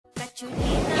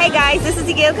Hey guys, this is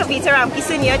Kavita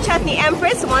Ramkissoon, your Chutney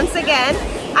Empress once again,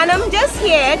 and I'm just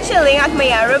here chilling at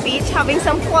Hayre Beach having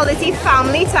some quality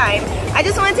family time. I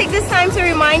just want to take this time to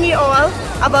remind you all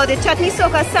about the Chutney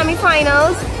Soca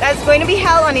semi-finals that's going to be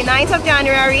held on the 9th of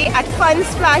January at Fun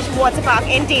Splash Water Park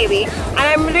in Davie, and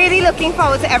I'm really looking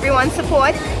forward to everyone's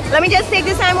support. Let me just take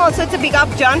this time also to big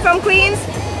up John from Queens.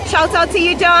 Shout out to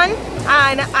you, John.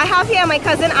 And I have here my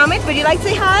cousin Amit. Would you like to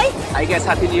say hi? I guess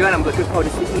Happy New Year, and I'm looking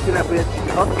forward to meeting up with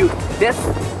you this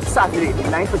Saturday, the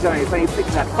 9th of January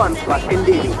 2026 at Fun Splash in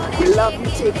Davie. We love you.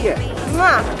 Take care.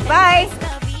 Mwah. Bye.